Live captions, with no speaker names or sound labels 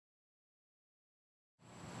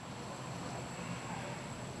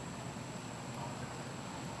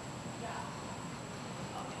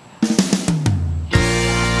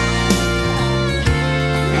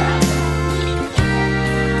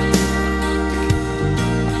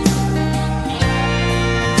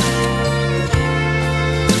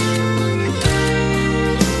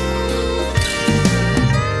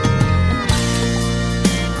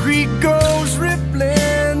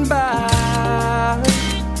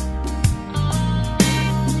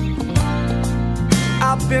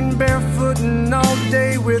been barefooting all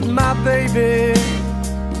day with my baby.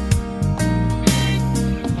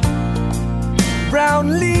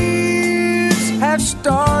 Brown leaves have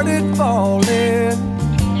started falling,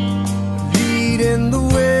 leading the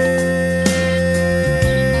way.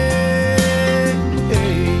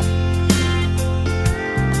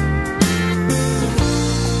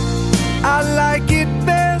 I like it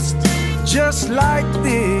best just like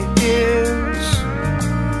this,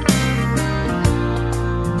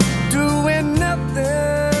 doing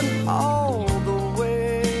nothing all the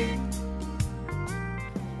way.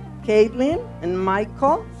 Kaitlin and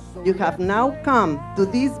Michael, you have now come to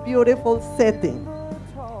this beautiful setting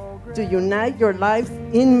to unite your lives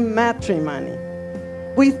in matrimony.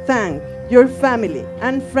 We thank your family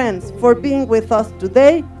and friends for being with us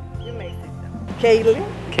today. You may sit down.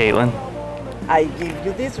 Kaitlin, I give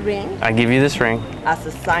you this ring I give you this ring as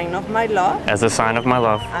a sign of my love as a sign of my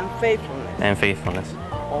love and faithfulness. and faithfulness.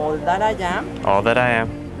 All that I am, All that I am,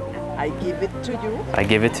 I give it to you. I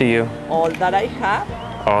give it to you. All that I have,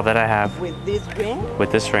 All that I have, with this ring,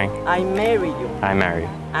 with this ring, I marry you I marry you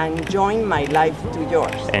and join my life to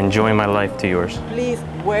yours. and join my life to yours. Please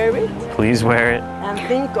wear it Please wear it and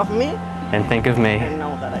think of me and think of me and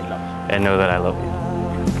know that I love you. and know that I love you.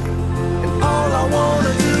 And all I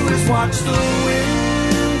wanna do is watch the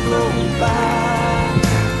wind blow by.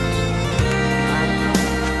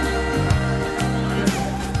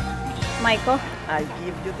 Michael, I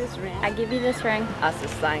give you this ring I give you this ring as a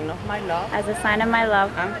sign of my love as a sign of my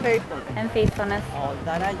love and faithfulness. and faithfulness. All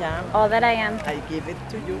that I am, All that I am, I give it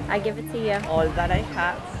to you. I give it to you. All that I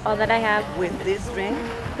have, All that I have, with this ring,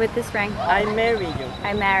 with this ring, I marry you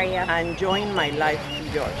I marry you and join my life to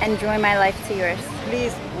yours. and join my life to yours.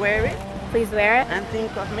 Please wear it Please wear it and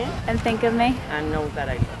think of me and think of me and know that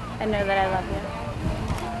I love you. and know that I love you.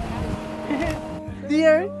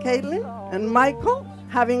 Dear Kaitlin and Michael,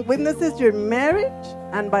 having witnessed your marriage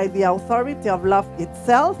and by the authority of love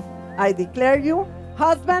itself, I declare you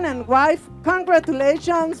husband and wife.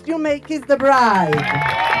 Congratulations, you may kiss the bride.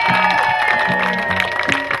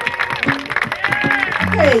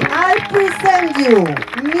 Okay, I present you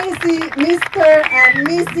Mr. and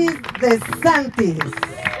Mrs. DeSantis.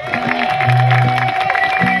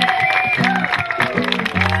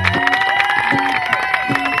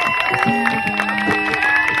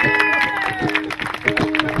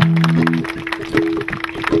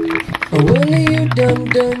 Only you done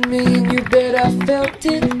me and you bet I felt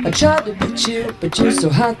it. I tried to beat you, but you're so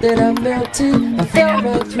hot that I melted. I fell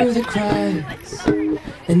right through the cracks,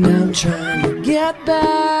 and now I'm trying to get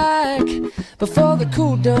back. Before the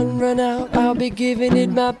cool done run out, I'll be giving it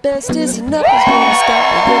my bestest, and nothing's gonna stop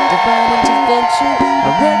me with divine intervention. I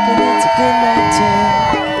reckon it's again my turn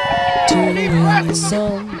to win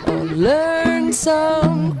some or learn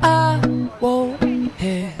some. I won't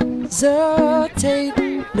hesitate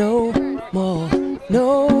no more,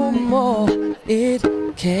 no more. It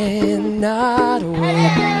cannot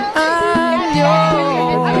wait. I'm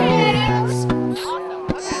yours.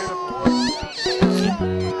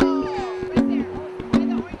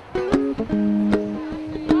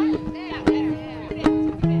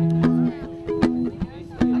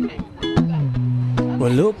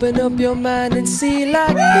 Well, open up your mind and see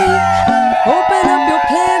like me. Open up your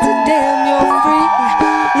plans and damn, you're free.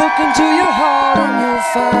 Look into your heart and you'll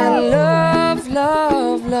find love,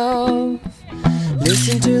 love, love.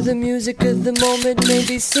 Listen to the music of the moment,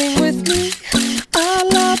 maybe sing with me. I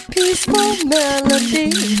love peaceful melody.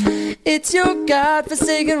 It's your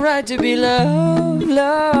God-forsaken right to be loved,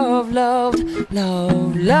 loved, loved,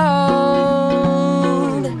 loved,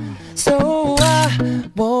 loved. So I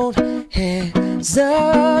won't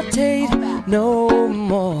hesitate no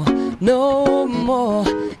more, no more.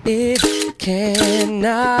 It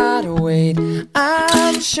cannot wait.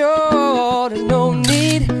 I'm sure there's no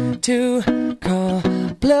need to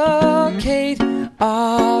complicate.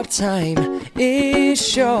 Our time is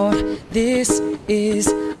short. This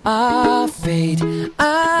is our fate.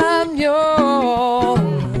 I'm yours.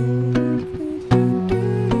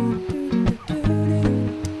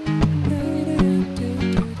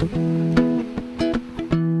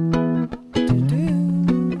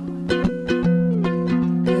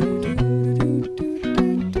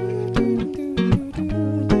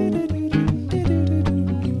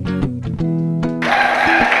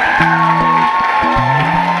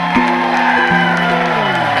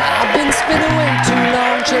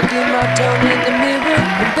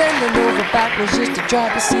 Backwards just to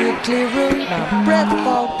try to see it clearer. My breath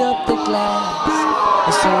fogged up the glass. I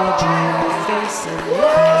saw a dream facing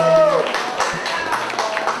light.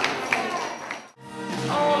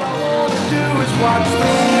 All I wanna do is watch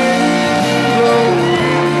the wind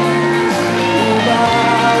blow.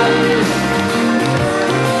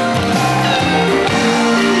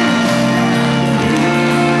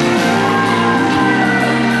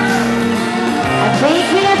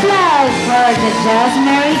 just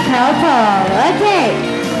married couple.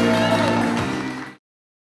 Okay.